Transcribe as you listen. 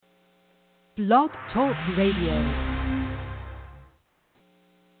Blog Talk Radio.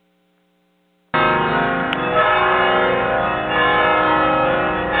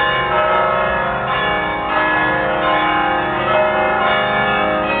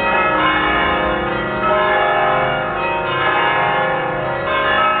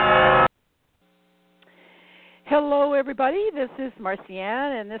 Hello, everybody. This is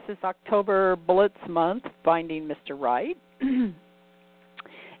Marcianne, and this is October Blitz Month, Finding Mr. Right.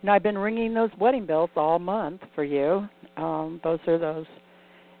 And I've been ringing those wedding bells all month for you. Those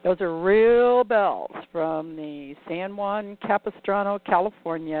are real bells from the San Juan Capistrano,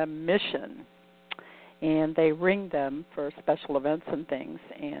 California mission, and they ring them for special events and things,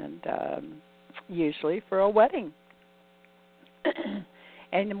 and usually for a wedding.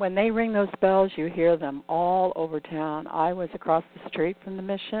 And when they ring those bells, you hear them all over town. I was across the street from the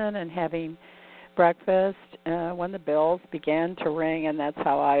mission and having breakfast when the bells began to ring, and that's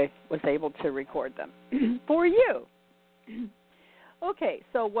how I was able to record them for you. Okay,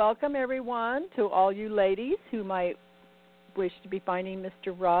 so welcome, everyone, to all you ladies who might wish to be finding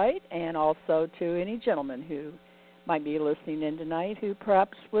Mr. Right, and also to any gentleman who might be listening in tonight who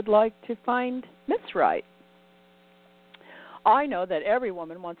perhaps would like to find Miss Right. I know that every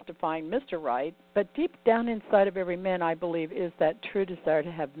woman wants to find Mr. Right, but deep down inside of every man, I believe, is that true desire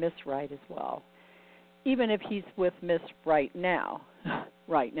to have Miss Right as well, even if he's with Miss Right now,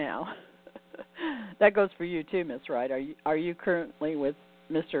 right now. That goes for you too, Miss Right. Are you currently with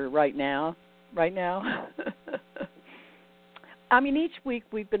Mr. Right now? Right now? I mean, each week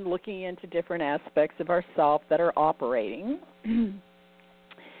we've been looking into different aspects of ourselves that are operating,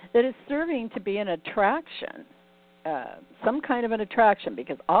 that is serving to be an attraction. Some kind of an attraction,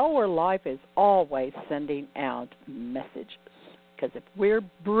 because our life is always sending out messages. Because if we're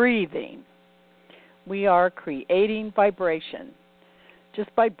breathing, we are creating vibration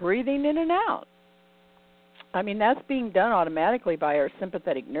just by breathing in and out. I mean, that's being done automatically by our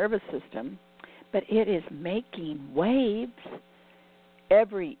sympathetic nervous system, but it is making waves.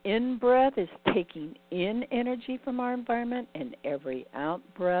 Every in-breath is taking in energy from our environment, and every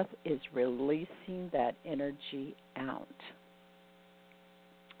out-breath is releasing that energy out.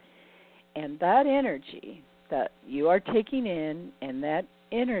 And that energy that you are taking in and that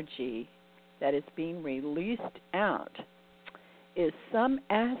energy that is being released out is some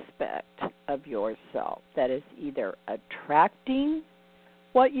aspect of yourself that is either attracting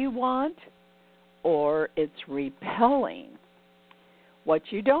what you want or it's repelling what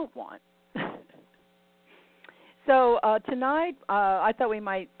you don't want. So tonight, I thought we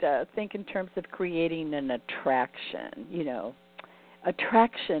might think in terms of creating an attraction. You know,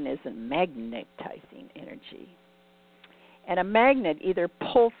 attraction is a magnetizing energy. And a magnet either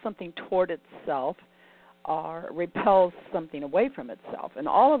pulls something toward itself or repels something away from itself. And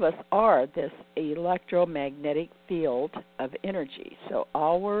all of us are this electromagnetic field of energy. So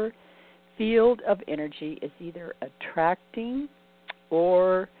our field of energy is either attracting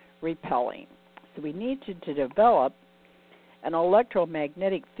or repelling. So we need to develop an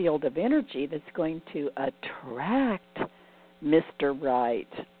electromagnetic field of energy that's going to attract Mr. Right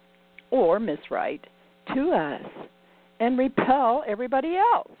or Miss Right to us and repel everybody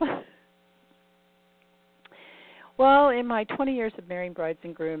else. Well, in my 20 years of marrying brides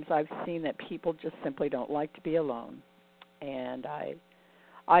and grooms, I've seen that people just simply don't like to be alone. And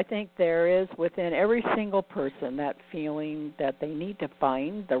I think there is within every single person that feeling that they need to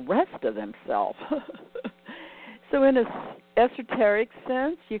find the rest of themselves. So in an esoteric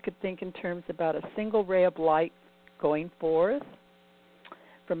sense, you could think in terms about a single ray of light going forth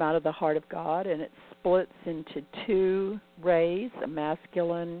from out of the heart of God, and it splits into two rays, a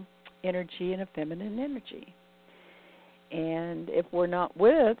masculine energy and a feminine energy. And if we're not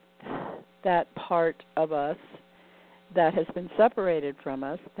with that part of us that has been separated from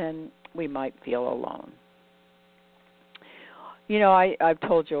us, then we might feel alone. You know, I've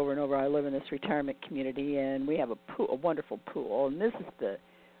told you over and over, I live in this retirement community, and we have a wonderful pool, and this is the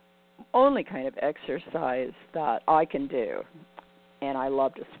only kind of exercise that I can do, and I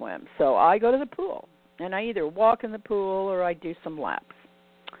love to swim. So I go to the pool, and I either walk in the pool or I do some laps.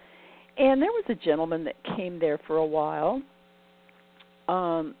 And there was a gentleman that came there for a while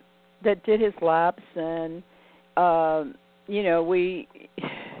that did his laps, and you know, we,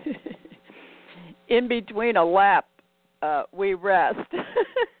 in between a lap, we rest.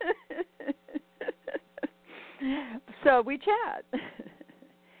 So we chat.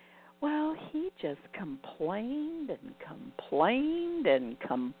 Well, he just complained and complained and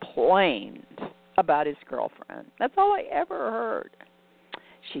complained about his girlfriend. That's all I ever heard.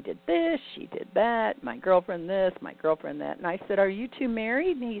 she did this, she did that, my girlfriend this, my girlfriend that. And I said, are you two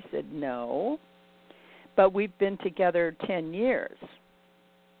married? And he said, no, but we've been together 10 years.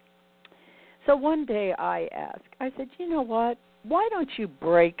 So one day I asked, I said, you know what, why don't you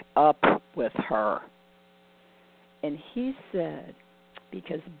break up with her? And he said,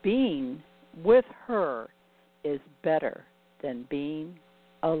 because being with her is better than being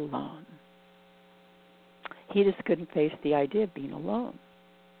alone. He just couldn't face the idea of being alone.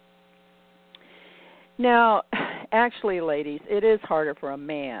 Now, actually, ladies, it is harder for a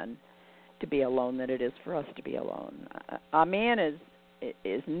man to be alone than it is for us to be alone. A man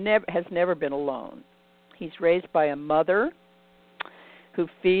has never been alone. He's raised by a mother who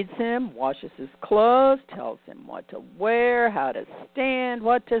feeds him, washes his clothes, tells him what to wear, how to stand,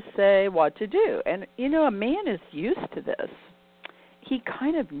 what to say, what to do. And, you know, a man is used to this. He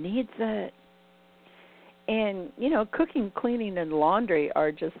kind of needs it. And, you know, cooking, cleaning, and laundry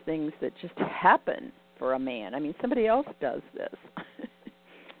are just things that just happen for a man. I mean, somebody else does this.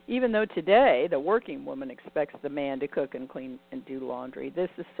 Even though today the working woman expects the man to cook and clean and do laundry, this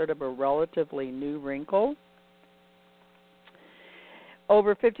is sort of a relatively new wrinkle.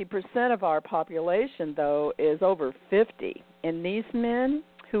 Over 50% of our population, though, is over 50. And these men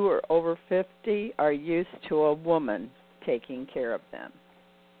who are over 50 are used to a woman taking care of them.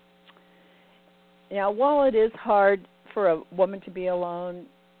 Now, while it is hard for a woman to be alone,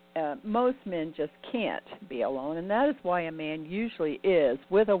 most men just can't be alone, and that is why a man usually is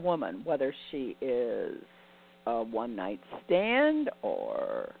with a woman, whether she is a one-night stand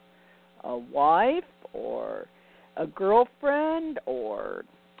or a wife or a girlfriend or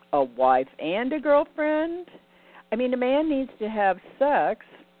a wife and a girlfriend. I mean, a man needs to have sex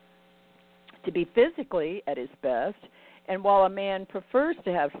to be physically at his best. And while a man prefers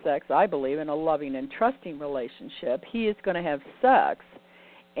to have sex, I believe, in a loving and trusting relationship, he is going to have sex.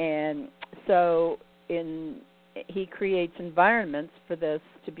 And so he creates environments for this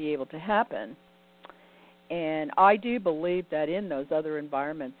to be able to happen. And I do believe that in those other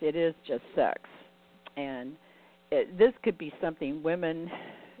environments, it is just sex. And this could be something women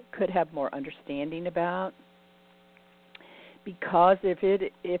could have more understanding about. Because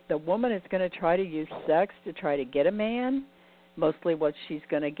if the woman is going to try to use sex to try to get a man, mostly what she's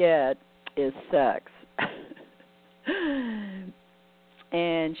going to get is sex.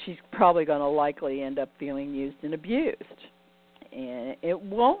 And she's probably going to likely end up feeling used and abused. And it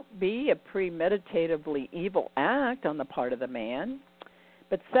won't be a premeditatively evil act on the part of the man,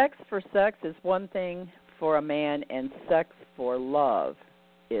 but sex for sex is one thing for a man, and sex for love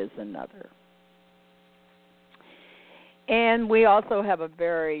is another. And we also have a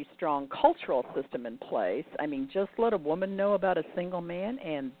very strong cultural system in place. I mean, just let a woman know about a single man,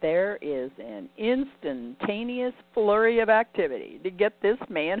 and there is an instantaneous flurry of activity to get this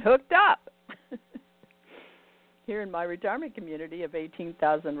man hooked up. Here in my retirement community of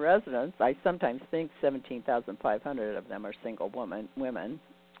 18,000 residents, I sometimes think 17,500 of them are single women.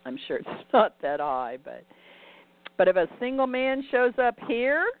 I'm sure it's not that high, but if a single man shows up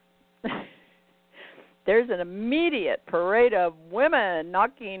here, there's an immediate parade of women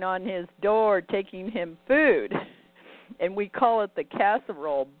knocking on his door, taking him food. And we call it the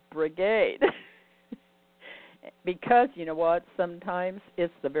casserole brigade. Because, you know what, sometimes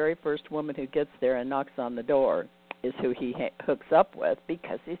it's the very first woman who gets there and knocks on the door is who he hooks up with,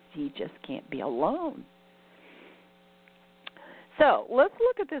 because he just can't be alone. So let's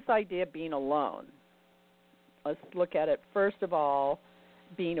look at this idea of being alone. Let's look at it, first of all,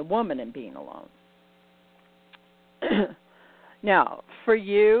 being a woman and being alone. Now, for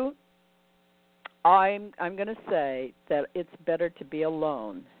you, I'm going to say that it's better to be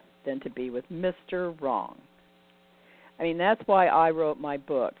alone than to be with Mr. Wrong. I mean, that's why I wrote my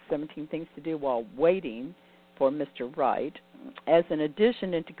book, 17 Things to Do While Waiting for Mr. Right, as an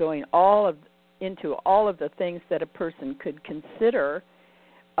addition into going into all of the things that a person could consider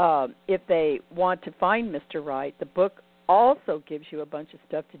if they want to find Mr. Right. The book also gives you a bunch of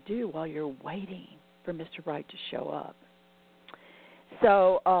stuff to do while you're waiting for Mr. Right to show up.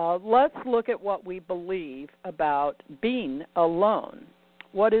 So let's look at what we believe about being alone.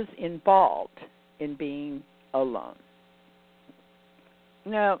 What is involved in being alone?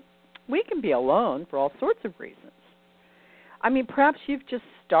 Now, we can be alone for all sorts of reasons. I mean, perhaps you've just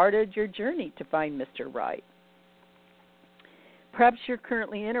started your journey to find Mr. Right. Perhaps you're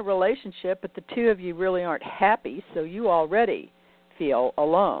currently in a relationship, but the two of you really aren't happy, so you already feel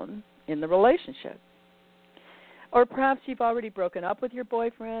alone in the relationship. Or perhaps you've already broken up with your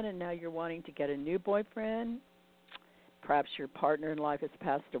boyfriend and now you're wanting to get a new boyfriend. Perhaps your partner in life has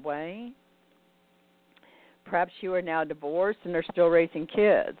passed away. Perhaps you are now divorced and are still raising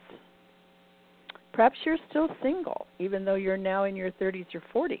kids. Perhaps you're still single, even though you're now in your 30s or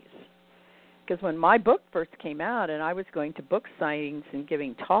 40s. Because when my book first came out and I was going to book signings and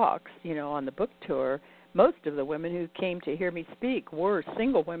giving talks, on the book tour, most of the women who came to hear me speak were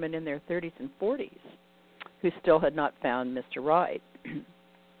single women in their 30s and 40s who still had not found Mr. Right.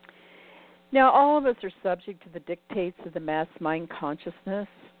 Now, all of us are subject to the dictates of the mass mind consciousness,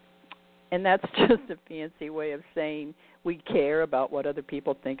 and that's just a fancy way of saying we care about what other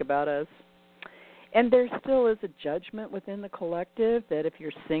people think about us. And there still is a judgment within the collective that if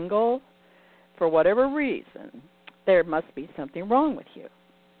you're single, for whatever reason, there must be something wrong with you.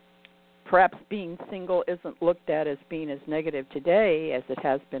 Perhaps being single isn't looked at as being as negative today as it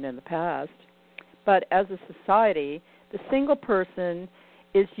has been in the past, but as a society, the single person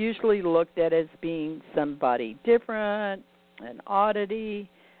is usually looked at as being somebody different, an oddity,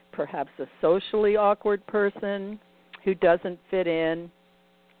 perhaps a socially awkward person who doesn't fit in.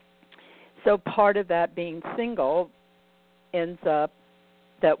 So part of that being single ends up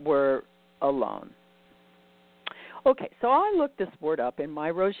that we're alone. Okay, so I looked this word up in my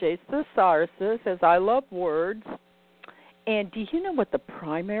Roget's Thesaurus, as I love words. And do you know what the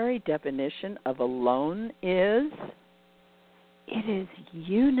primary definition of alone is? It is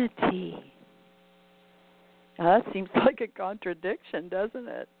unity. Now, that seems like a contradiction, doesn't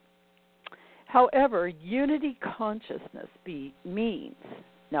it? However, unity consciousness means,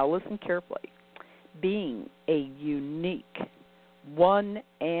 now listen carefully, being a unique, one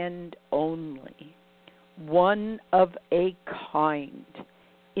and only, one of a kind,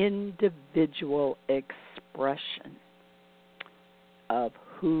 individual expression of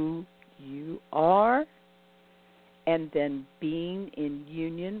who you are, and then being in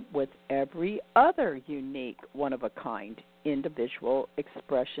union with every other unique, one-of-a-kind, individual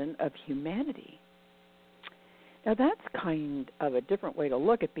expression of humanity. Now, that's kind of a different way to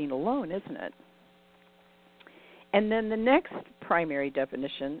look at being alone, isn't it? And then the next primary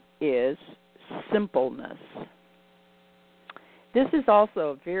definition is simpleness. This is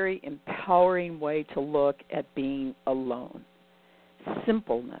also a very empowering way to look at being alone.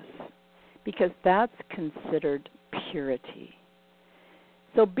 Simpleness, because that's considered purity.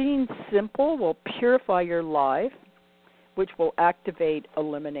 So being simple will purify your life, which will activate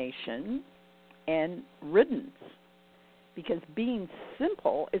elimination and riddance, because being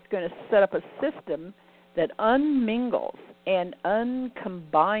simple is going to set up a system that unmingles and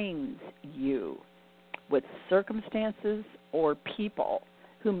uncombines you with circumstances or people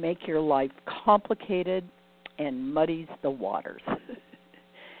who make your life complicated and muddies the waters.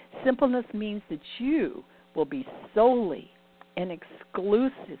 Simpleness means that you will be solely and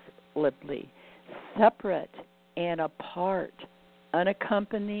exclusively separate and apart,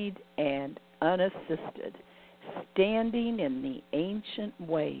 unaccompanied and unassisted, standing in the ancient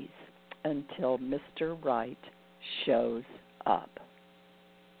ways until Mr. Right shows up.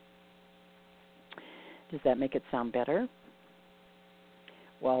 Does that make it sound better?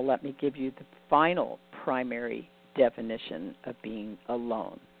 Well, let me give you the final primary definition of being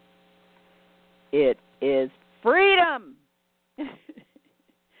alone. It is freedom.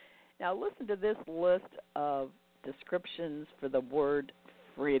 Now listen to this list of descriptions for the word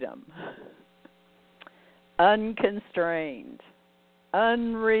freedom. Unconstrained,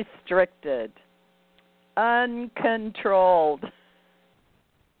 unrestricted, uncontrolled,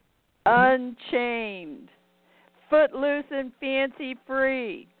 unchained, footloose and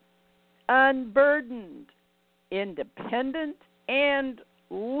fancy-free, unburdened, independent, and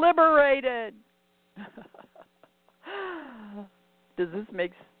liberated. Does this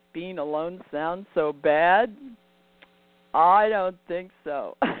make being alone sound so bad? I don't think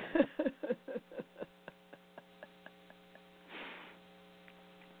so.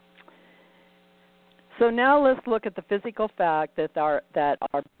 So now let's look at the physical fact that our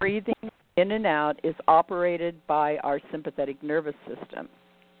breathing in and out is operated by our sympathetic nervous system.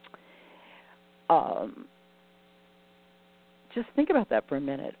 Just think about that for a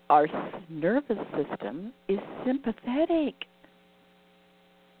minute. Our nervous system is sympathetic.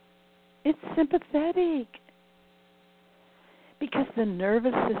 It's sympathetic because the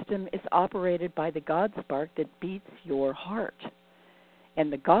nervous system is operated by the God spark that beats your heart.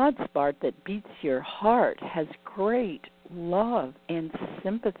 And the God spark that beats your heart has great love and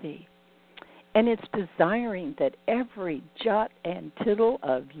sympathy. And it's desiring that every jot and tittle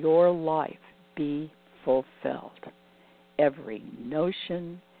of your life be fulfilled. Every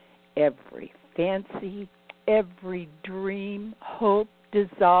notion, every fancy, every dream, hope,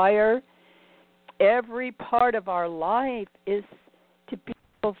 desire, every part of our life is to be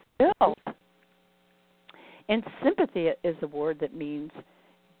fulfilled. And sympathy is a word that means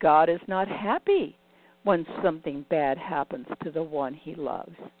God is not happy when something bad happens to the one he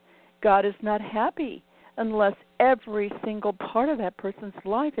loves. God is not happy unless every single part of that person's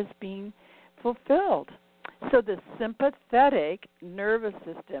life is being fulfilled. So the sympathetic nervous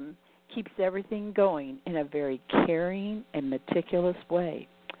system keeps everything going in a very caring and meticulous way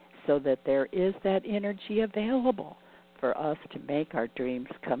so that there is that energy available for us to make our dreams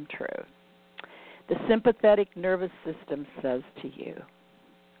come true. The sympathetic nervous system says to you,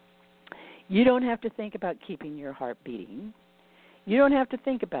 you don't have to think about keeping your heart beating. You don't have to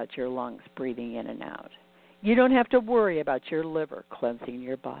think about your lungs breathing in and out. You don't have to worry about your liver cleansing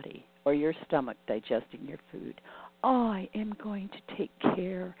your body or your stomach digesting your food. I am going to take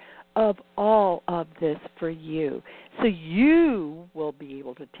care of all of this for you. So you will be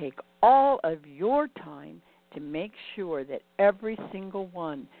able to take all of your time to make sure that every single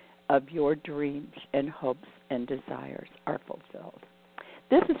one of your dreams and hopes and desires are fulfilled.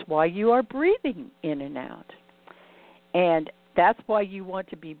 This is why you are breathing in and out. And that's why you want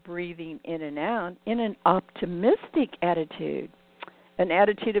to be breathing in and out in an optimistic attitude, an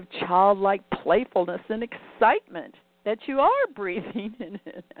attitude of childlike playfulness and excitement that you are breathing in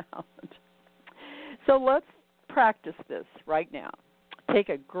and out. So let's practice this right now. Take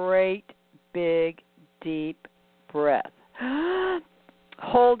a great, big, deep breath.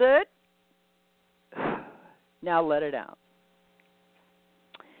 Hold it. Now let it out.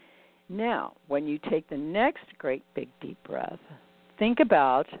 Now, when you take the next great big deep breath, think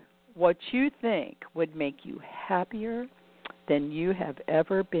about what you think would make you happier than you have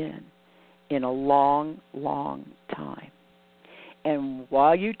ever been in a long, long time. And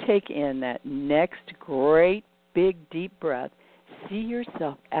while you take in that next great big deep breath, see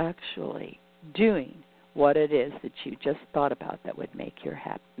yourself actually doing what it is that you just thought about that would make you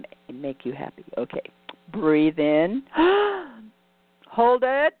happy. Okay, breathe in. Hold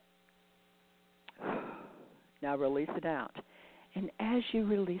it. Now release it out. And as you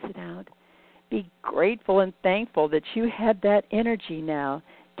release it out, be grateful and thankful that you had that energy now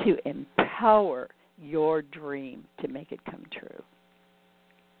to empower your dream to make it come true.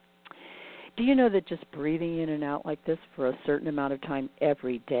 Do you know that just breathing in and out like this for a certain amount of time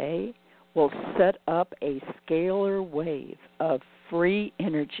every day will set up a scalar wave of free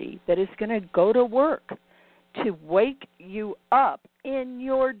energy that is going to go to work to wake you up in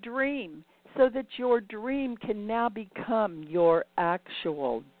your dream so that your dream can now become your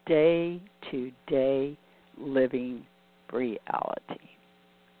actual day-to-day living reality.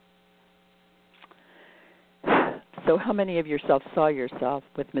 So how many of yourself saw yourself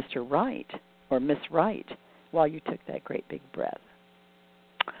with Mr. Right or Miss Right while you took that great big breath?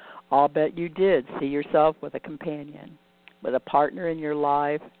 I'll bet you did see yourself with a companion, with a partner in your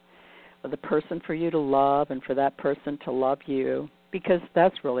life, with a person for you to love and for that person to love you, because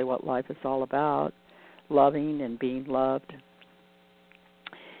that's really what life is all about, loving and being loved.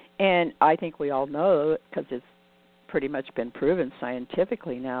 And I think we all know, because it's pretty much been proven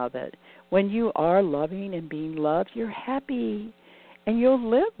scientifically now, that when you are loving and being loved, you're happy and you'll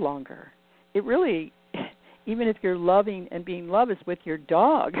live longer. It really, even if you're loving and being loved is with your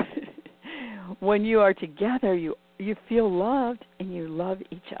dog, when you are together, you feel loved and you love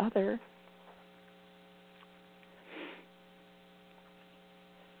each other.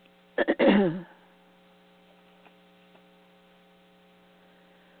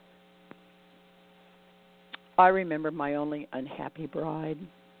 I remember my only unhappy bride.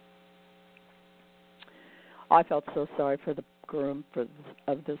 I felt so sorry for the groom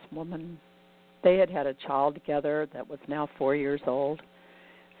of this woman. They had had a child together that was now 4 years old.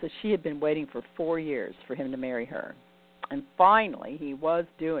 So she had been waiting for 4 years for him to marry her. And finally, he was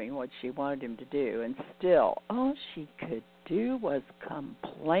doing what she wanted him to do. And still, all she could do was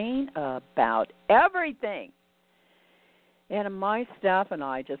complain about everything. And my staff and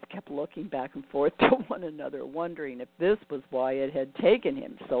I just kept looking back and forth to one another, wondering if this was why it had taken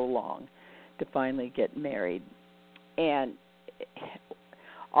him so long to finally get married. And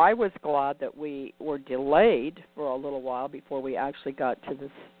I was glad that we were delayed for a little while before we actually got to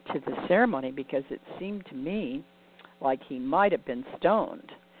the ceremony, because it seemed to me like he might have been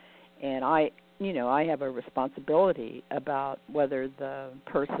stoned. And I have a responsibility about whether the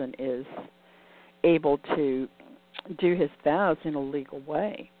person is able to do his vows in a legal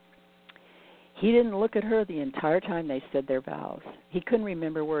way. He didn't look at her the entire time they said their vows. He couldn't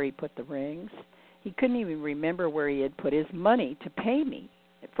remember where he put the rings. He couldn't even remember where he had put his money to pay me.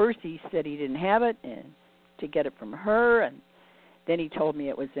 At first he said he didn't have it and to get it from her, and then he told me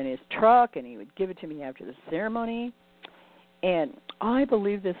it was in his truck and he would give it to me after the ceremony. And I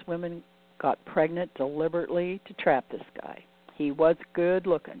believe this woman got pregnant deliberately to trap this guy. He was good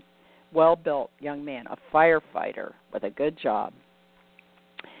looking, well-built young man, a firefighter with a good job.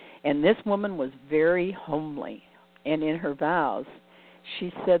 And this woman was very homely, and in her vows,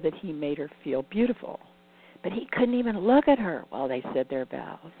 she said that he made her feel beautiful. But he couldn't even look at her while they said their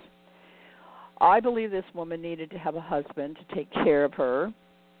vows. I believe this woman needed to have a husband to take care of her,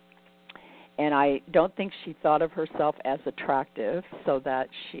 and I don't think she thought of herself as attractive, so that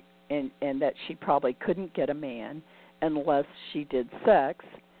and that she probably couldn't get a man unless she did sex,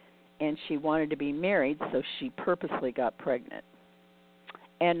 and she wanted to be married, so she purposely got pregnant.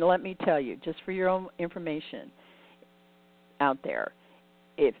 And let me tell you, just for your own information out there,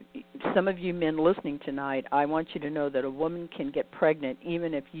 if some of you men listening tonight, I want you to know that a woman can get pregnant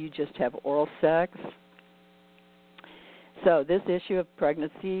even if you just have oral sex. So this issue of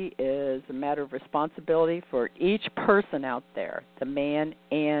pregnancy is a matter of responsibility for each person out there, the man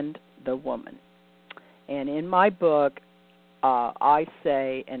and the woman. And in my book, I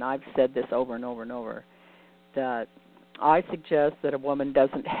say, and I've said this over and over and over, that I suggest that a woman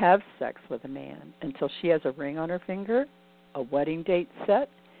doesn't have sex with a man until she has a ring on her finger, a wedding date set,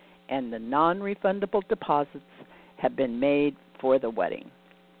 and the non-refundable deposits have been made for the wedding.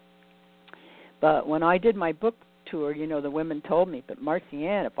 But when I did my book tour, the women told me, but Marcy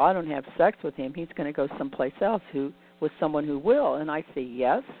Ann, if I don't have sex with him, he's going to go someplace else with someone who will. And I say,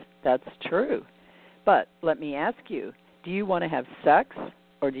 yes, that's true. But let me ask you, do you want to have sex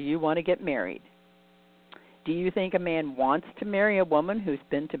or do you want to get married? Do you think a man wants to marry a woman who's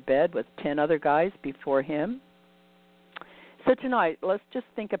been to bed with 10 other guys before him? So tonight, let's just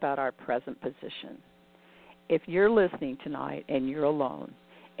think about our present position. If you're listening tonight and you're alone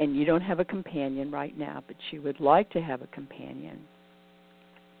and you don't have a companion right now, but you would like to have a companion,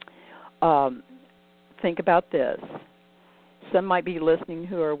 think about this. Some might be listening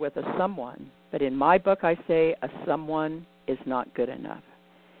who are with a someone, but in my book I say a someone is not good enough.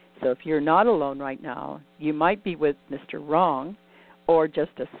 So if you're not alone right now, you might be with Mr. Wrong or just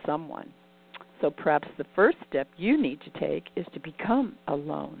a someone. So perhaps the first step you need to take is to become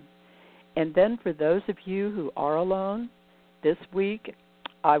alone. And then for those of you who are alone, this week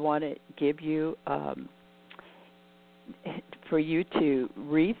I want to give you, for you to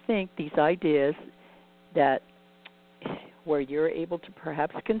rethink these ideas that where you're able to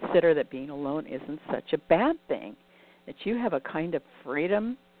perhaps consider that being alone isn't such a bad thing, that you have a kind of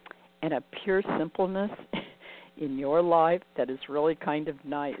freedom and a pure simpleness in your life that is really kind of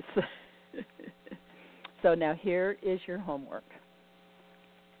nice. So now here is your homework.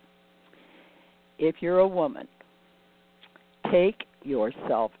 If you're a woman, take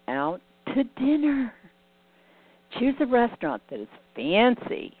yourself out to dinner. Choose a restaurant that is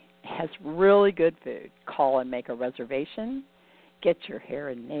fancy, has really good food. Call and make a reservation. Get your hair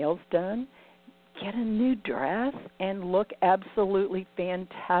and nails done. Get a new dress and look absolutely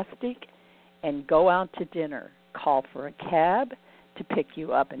fantastic and go out to dinner. Call for a cab to pick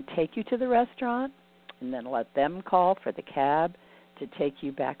you up and take you to the restaurant, and then let them call for the cab to take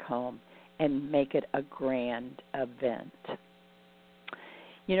you back home and make it a grand event.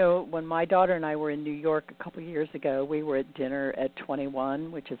 When my daughter and I were in New York a couple of years ago, we were at dinner at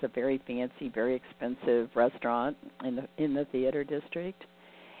 21, which is a very fancy, very expensive restaurant in the theater district.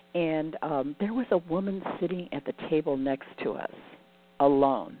 And there was a woman sitting at the table next to us,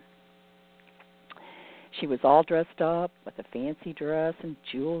 alone. She was all dressed up with a fancy dress and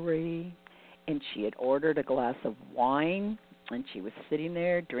jewelry, and she had ordered a glass of wine, and she was sitting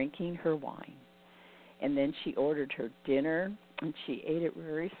there drinking her wine. And then she ordered her dinner, and she ate it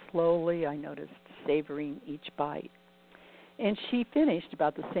very slowly, I noticed, savoring each bite. And she finished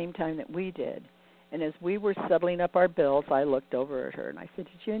about the same time that we did. And as we were settling up our bills, I looked over at her, and I said,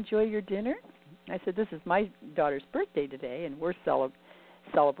 "Did you enjoy your dinner?" I said, "This is my daughter's birthday today, and we're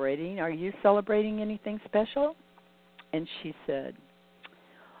celebrating. Are you celebrating anything special?" And she said,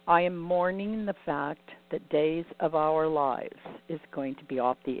 "I am mourning the fact that Days of Our Lives is going to be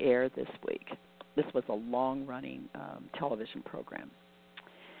off the air this week." This was a long-running television program.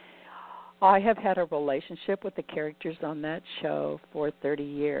 I have had a relationship with the characters on that show for 30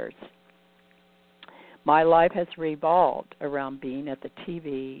 years. My life has revolved around being at the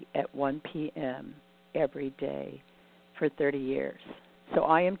TV at 1 p.m. every day for 30 years. So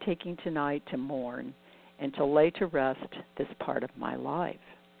I am taking tonight to mourn and to lay to rest this part of my life.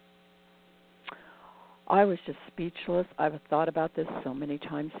 I was just speechless. I've thought about this so many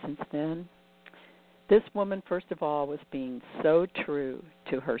times since then. This woman, first of all, was being so true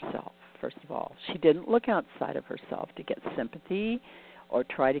to herself, first of all. She didn't look outside of herself to get sympathy or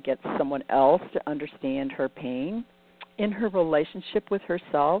try to get someone else to understand her pain. In her relationship with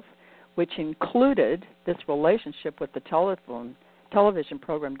herself, which included this relationship with the television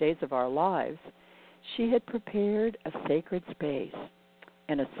program Days of Our Lives, she had prepared a sacred space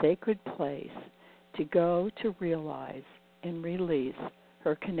and a sacred place to go to realize and release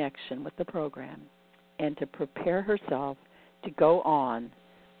her connection with the program and to prepare herself to go on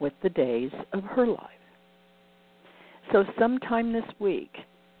with the days of her life. So sometime this week,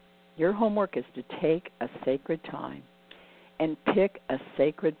 your homework is to take a sacred time and pick a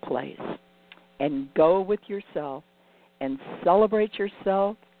sacred place and go with yourself and celebrate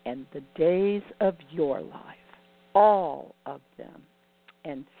yourself and the days of your life, all of them,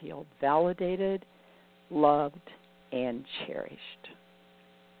 and feel validated, loved, and cherished.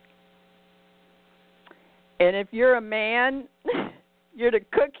 And if you're a man, you're to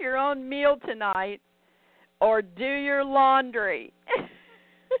cook your own meal tonight or do your laundry.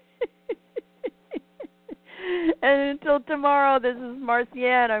 And until tomorrow, this is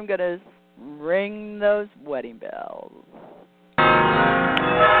Marcianne. I'm going to ring those wedding bells.